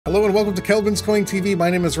Hello and welcome to Kelvin's Coin TV. My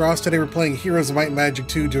name is Ross. Today we're playing Heroes of Might and Magic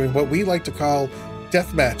 2, doing what we like to call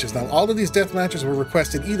death matches. Now, all of these death matches were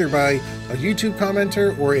requested either by a YouTube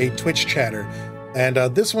commenter or a Twitch chatter. And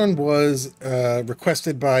this one was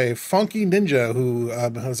requested by Funky Ninja, who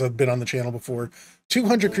has been on the channel before.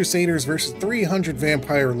 200 Crusaders versus 300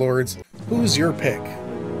 Vampire Lords. Who's your pick?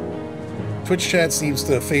 Twitch chat seems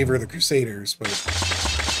to favor the Crusaders, but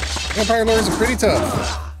Vampire Lords are pretty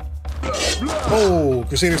tough. Oh,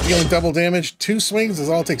 Crusaders dealing double damage. 2 swings is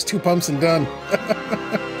all it takes. 2 pumps and done.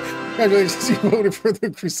 Congratulations, you voted for the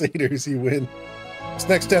Crusaders. You win. This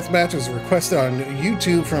next death match was requested on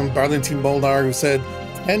YouTube from Valentin Molnar, who said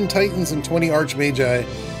 10 Titans and 20 Archmagi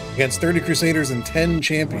against 30 Crusaders and 10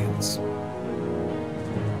 Champions.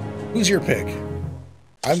 Who's your pick?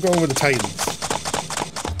 I'm going with the Titans.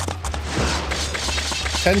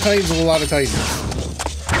 10 Titans is a lot of Titans.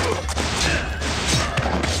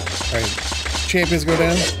 Alright, Champions go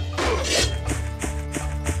down.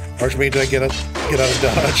 Archmagi get out of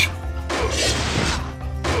dodge.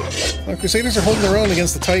 Well, Crusaders are holding their own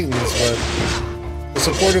against the Titans, but the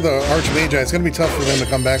support of the Archmagi, it's going to be tough for them to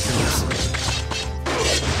come back from this.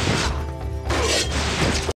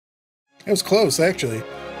 It was close, actually.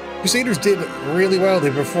 Crusaders did really well.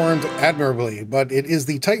 They performed admirably, but it is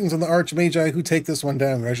the Titans and the Archmagi who take this one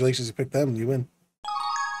down. Congratulations, you picked them. You win.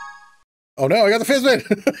 Oh no, I got the Fizzbit!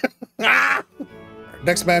 Ah!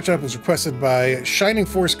 Next matchup was requested by Shining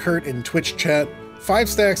Force Kurt in Twitch chat. 5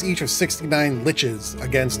 stacks each of 69 Liches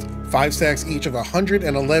against 5 stacks each of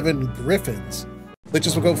 111 Griffins.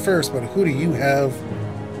 Liches will go first, but who do you have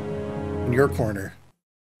in your corner?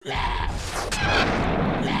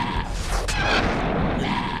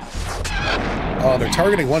 Oh, they're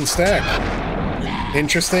targeting 1 stack.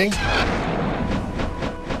 Interesting.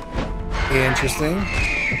 Interesting.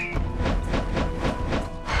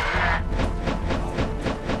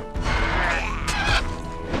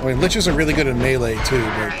 I mean, Liches are really good in melee, too,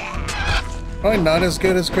 but probably not as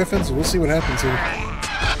good as Griffins. We'll see what happens here.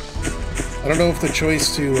 I don't know if the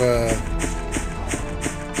choice to,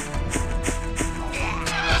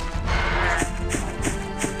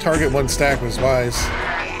 target 1 stack was wise.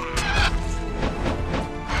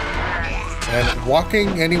 And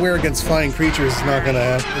walking anywhere against flying creatures is not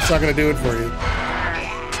gonna, it's not gonna do it for you.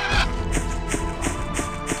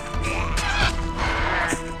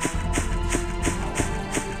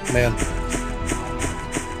 Man.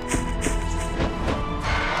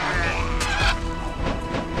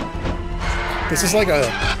 This is like a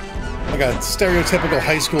stereotypical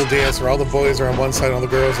high school dance where all the boys are on one side and all the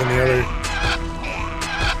girls on the other.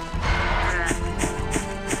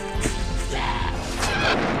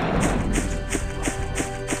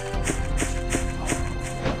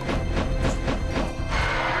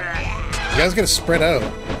 You guys gotta spread out.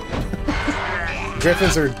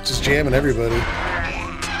 Griffins are just jamming everybody.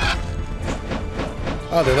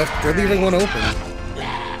 Oh, they're leaving one open.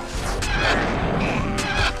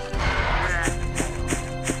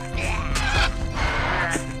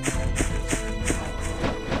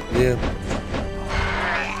 Yeah.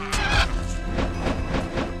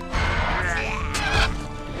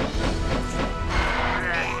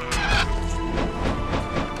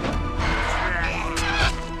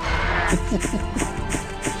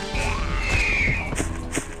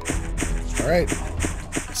 All right.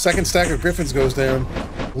 Second stack of Griffins goes down.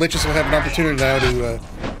 Liches will have an opportunity now to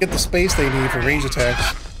get the space they need for range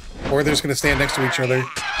attacks, or they're just going to stand next to each other.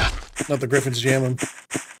 Let the Griffins jam them.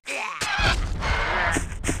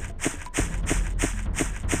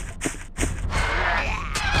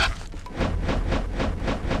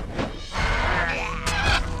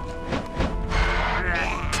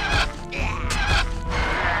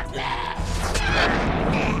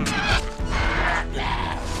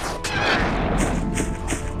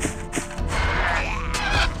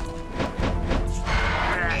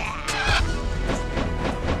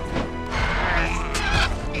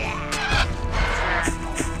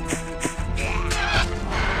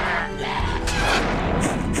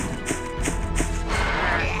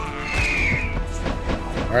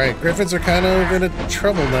 Alright, Griffins are kind of in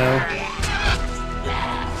trouble now.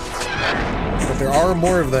 But there are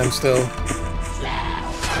more of them still.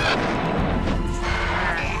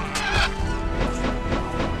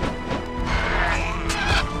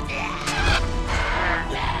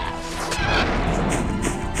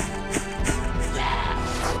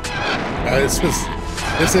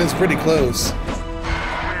 This is pretty close.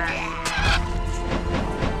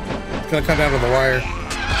 It's gonna come down to the wire.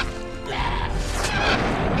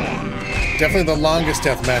 Definitely the longest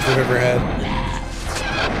death match we've ever had.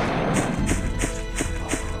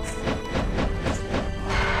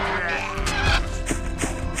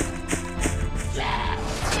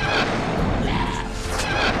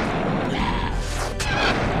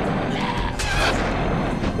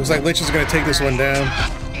 like Liches are going to take this one down.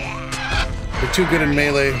 They're too good in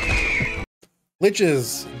melee.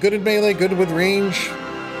 Liches, good in melee, good with range.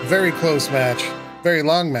 Very close match. Very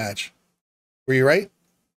long match. Were you right?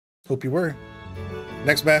 Hope you were.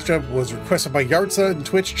 Next matchup was requested by Yartza in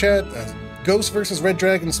Twitch chat. Ghost versus Red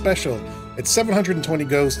Dragon special. It's 720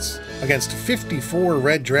 ghosts against 54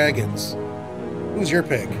 Red Dragons. Who's your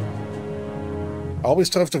pick? Always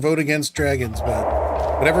tough to vote against dragons, but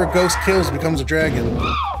whatever a ghost kills becomes a dragon.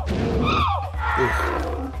 Oof.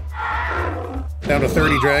 Down to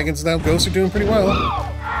 30 dragons now. Ghosts are doing pretty well.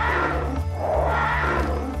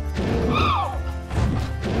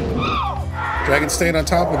 Dragons staying on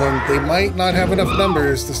top of them. They might not have enough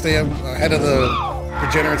numbers to stay ahead of the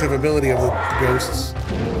regenerative ability of the ghosts.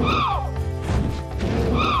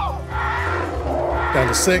 Down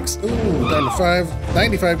to 6. Ooh, down to 5.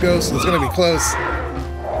 95 ghosts. It's going to be close.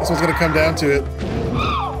 This one's going to come down to it.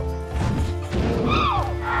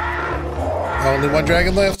 Only one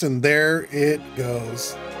dragon left, and there it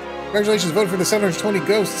goes. Congratulations, voted for the 720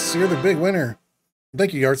 ghosts. You're the big winner.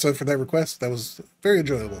 Thank you, Yartza, for that request. That was very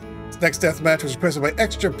enjoyable. This next death match was requested by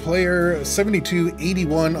Extra Player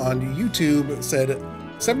 7281 on YouTube. It said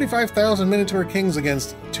 75,000 Minotaur Kings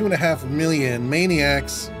against 2.5 million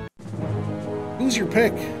Maniacs. Who's your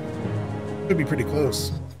pick? Could be pretty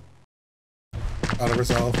close. Auto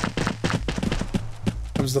resolve.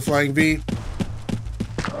 Comes the flying V.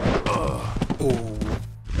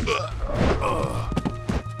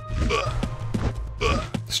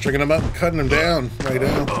 Stringing them up and cutting them down right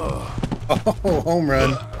now. Oh, home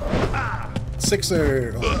run.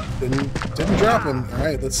 Sixer. Oh, didn't drop him. All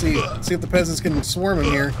right, let's see. Let's see if the peasants can swarm him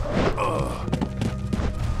here.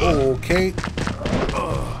 Okay.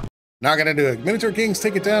 Not gonna do it. Minotaur Kings,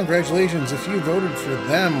 take it down. Congratulations if you voted for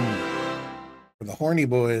them. For the horny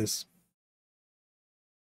boys.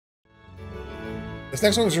 This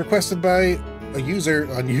next one was requested by a user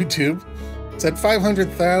on YouTube. It said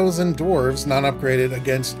 500,000 dwarves, non-upgraded,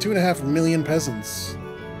 against 2.5 million peasants.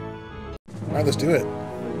 Alright, let's do it.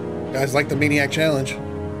 Guys like the Maniac Challenge.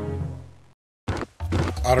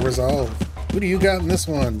 Auto-resolve. Who do you got in this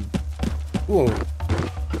one? Whoa.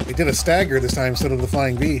 They did a stagger this time instead of the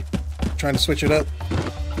flying V. Trying to switch it up.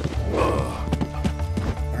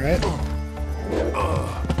 Alright.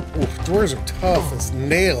 Oof, dwarves are tough as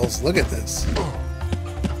nails. Look at this.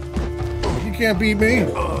 You can't beat me.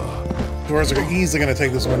 Dwarves are easily going to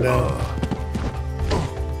take this one down.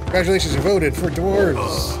 Congratulations, you voted for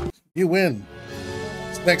dwarves. You win.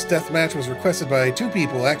 This next death match was requested by two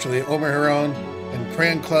people, actually, Omer Heron and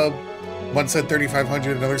Cran Club. One said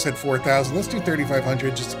 3,500, another said 4,000. Let's do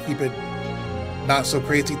 3,500 just to keep it not so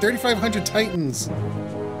crazy. 3,500 Titans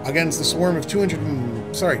against the swarm of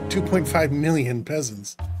 2.5 million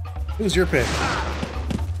peasants. Who's your pick?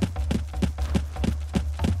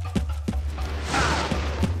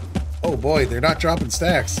 Oh boy, they're not dropping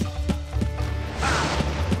stacks.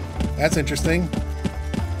 That's interesting.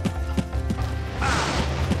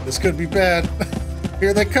 This could be bad.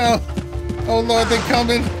 Here they come. Oh Lord, they're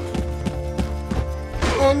coming.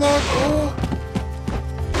 Oh Lord. Oh,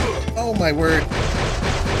 oh my word.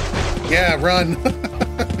 Yeah, run.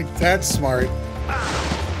 That's smart.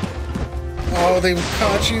 Oh, they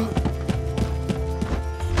caught you.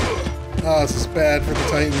 Oh, this is bad for the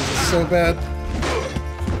Titans. This is so bad.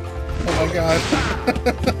 Oh my god.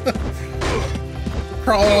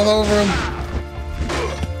 Crawling all over him.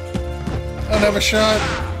 Don't have a shot.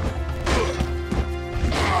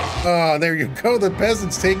 Oh, there you go. The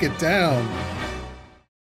peasants take it down.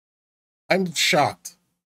 I'm shocked.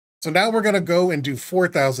 So now we're going to go and do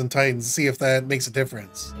 4,000 Titans and see if that makes a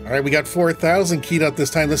difference. All right, we got 4,000 keyed up this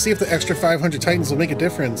time. Let's see if the extra 500 Titans will make a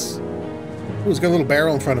difference. Ooh, he's got a little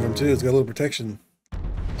barrel in front of him too. He's got a little protection.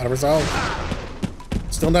 Auto resolve.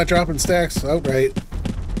 Still not dropping stacks outright.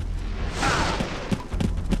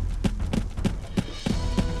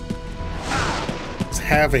 It's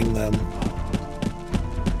having them.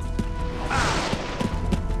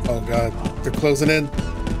 Oh god, they're closing in.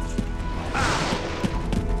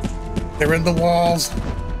 They're in the walls.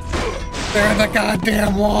 They're in the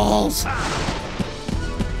goddamn walls.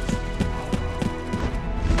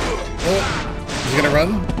 Oh, is he gonna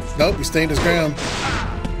run? Nope, he's staying his ground.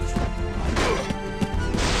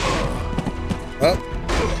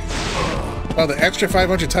 Oh, the extra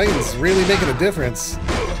 500 Titans really making a difference.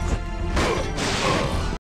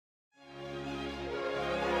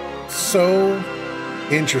 So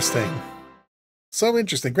interesting. So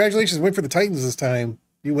interesting. Congratulations, win for the Titans this time.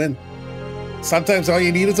 You win. Sometimes all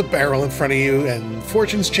you need is a barrel in front of you, and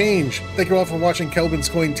fortunes change. Thank you all for watching Kelvin's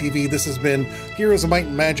Coin TV. This has been Heroes of Might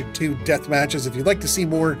and Magic 2 Death Matches. If you'd like to see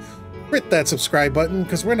more hit that subscribe button,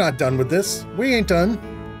 because we're not done with this. We ain't done.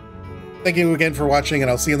 Thank you again for watching,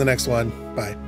 and I'll see you in the next one. Bye.